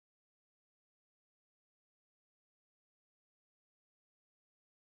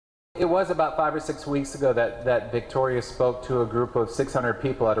It was about 5 or 6 weeks ago that Victoria spoke to a group of 600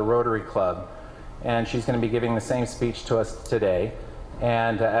 people at a Rotary Club, and she's going to be giving the same speech to us today.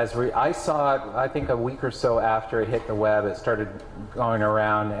 And I saw it, I think a week or so after it hit the web, it started going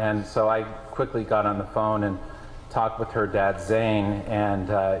around, and so I quickly got on the phone and talked with her dad Zane and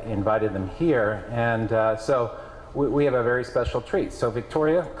invited them here. And so we have a very special treat. So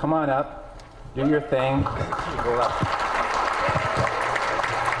Victoria, come on up, do your thing.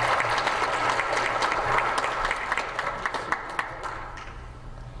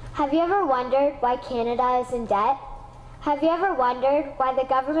 Have you ever wondered why Canada is in debt? Have you ever wondered why the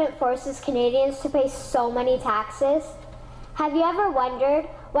government forces Canadians to pay so many taxes? Have you ever wondered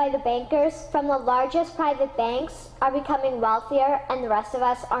why the bankers from the largest private banks are becoming wealthier and the rest of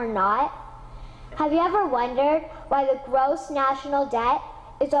us are not? Have you ever wondered why the gross national debt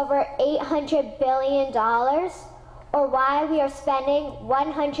is over $800 billion? Or why we are spending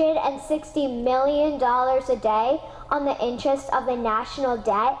 $160 million a day on the interest of the national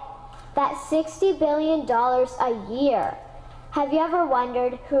debt? That's $60 billion a year. Have you ever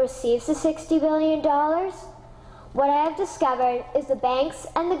wondered who receives the $60 billion? What I have discovered is the banks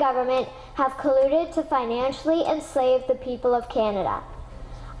and the government have colluded to financially enslave the people of Canada.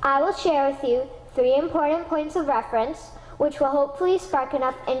 I will share with you 3 important points of reference which will hopefully spark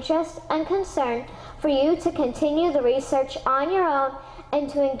enough interest and concern for you to continue the research on your own and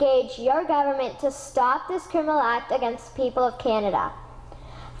to engage your government to stop this criminal act against the people of Canada.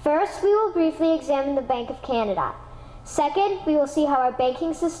 First, we will briefly examine the Bank of Canada. Second, we will see how our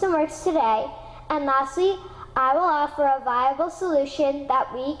banking system works today. And lastly, I will offer a viable solution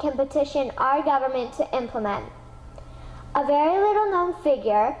that we can petition our government to implement. A very little known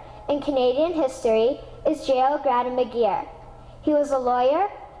figure in Canadian history is J.L. Gradon McGeer. He was a lawyer,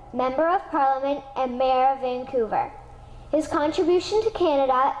 member of Parliament, and Mayor of Vancouver. His contribution to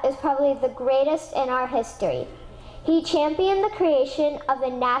Canada is probably the greatest in our history. He championed the creation of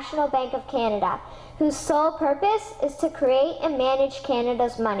the National Bank of Canada, whose sole purpose is to create and manage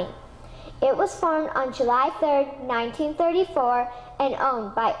Canada's money. It was formed on July 3, 1934, and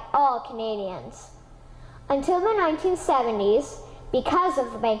owned by all Canadians. Until the 1970s, because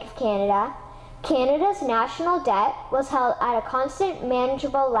of the Bank of Canada, Canada's national debt was held at a constant,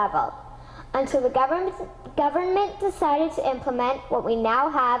 manageable level, until the government decided to implement what we now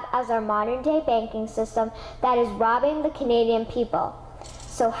have as our modern-day banking system that is robbing the Canadian people.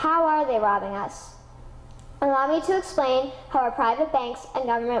 So how are they robbing us? Allow me to explain how our private banks and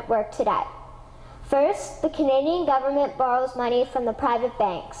government work today. First, the Canadian government borrows money from the private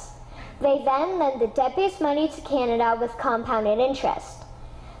banks. They then lend the debt-based money to Canada with compounded interest.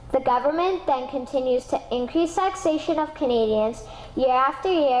 The government then continues to increase taxation of Canadians year after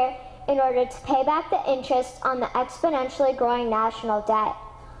year in order to pay back the interest on the exponentially growing national debt.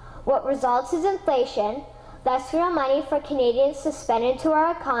 What results is inflation, less real money for Canadians to spend into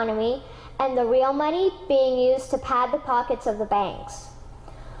our economy, and the real money being used to pad the pockets of the banks.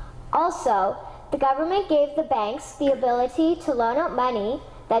 Also, the government gave the banks the ability to loan out money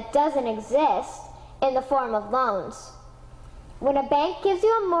that doesn't exist in the form of loans. When a bank gives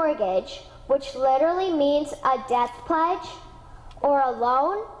you a mortgage, which literally means a death pledge, or a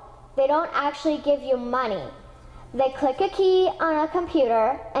loan, they don't actually give you money. They click a key on a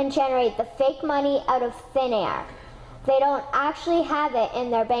computer and generate the fake money out of thin air. They don't actually have it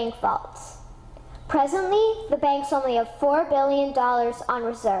in their bank vaults. Presently, the banks only have $4 billion on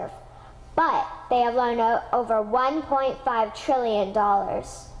reserve, but they have loaned out over $1.5 trillion.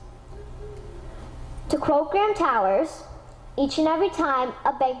 To quote Graham Towers, each and every time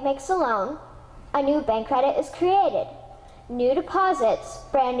a bank makes a loan, a new bank credit is created. New deposits,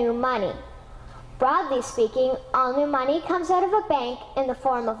 brand new money. Broadly speaking, all new money comes out of a bank in the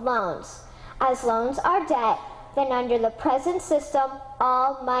form of loans. As loans are debt, then under the present system,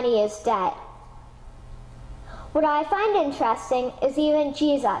 all money is debt. What I find interesting is even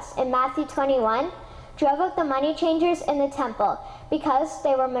Jesus, in Matthew 21, drove out the money changers in the temple because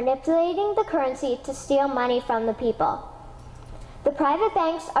they were manipulating the currency to steal money from the people. The private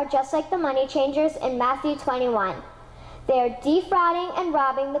banks are just like the money changers in Matthew 21. They are defrauding and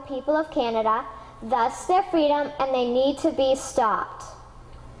robbing the people of Canada, thus their freedom, and they need to be stopped.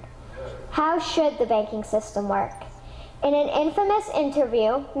 How should the banking system work? In an infamous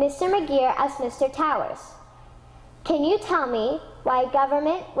interview, Mr. McGeer asked Mr. Towers, "Can you tell me why a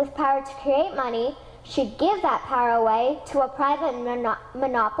government with power to create money should give that power away to a private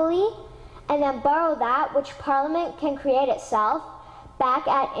monopoly and then borrow that which Parliament can create itself back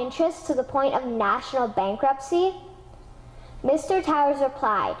at interest to the point of national bankruptcy?" Mr. Towers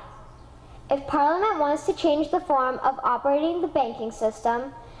replied, "If Parliament wants to change the form of operating the banking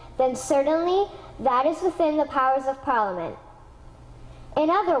system, then certainly that is within the powers of Parliament. In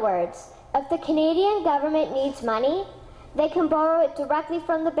other words, if the Canadian government needs money, they can borrow it directly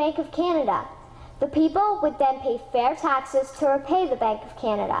from the Bank of Canada. The people would then pay fair taxes to repay the Bank of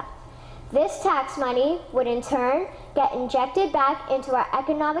Canada. This tax money would in turn get injected back into our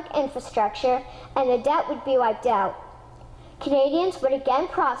economic infrastructure and the debt would be wiped out. Canadians would again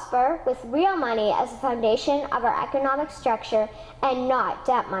prosper with real money as the foundation of our economic structure and not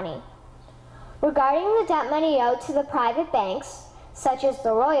debt money. Regarding the debt money owed to the private banks, such as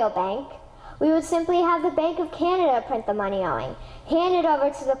the Royal Bank, we would simply have the Bank of Canada print the money owing, hand it over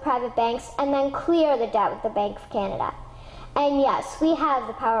to the private banks, and then clear the debt with the Bank of Canada. And yes, we have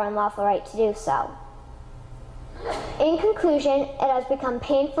the power and lawful right to do so. In conclusion, it has become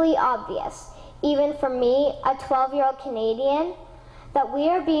painfully obvious, even for me, a 12-year-old Canadian, that we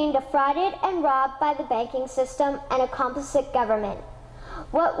are being defrauded and robbed by the banking system and a complicit government.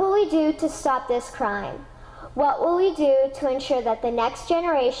 What will we do to stop this crime? What will we do to ensure that the next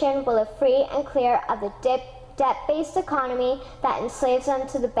generation will live free and clear of the debt-based economy that enslaves them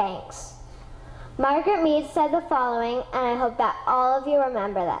to the banks? Margaret Mead said the following, and I hope that all of you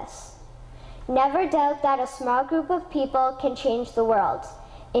remember this. Never doubt that a small group of people can change the world.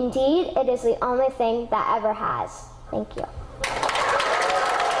 Indeed, it is the only thing that ever has. Thank you.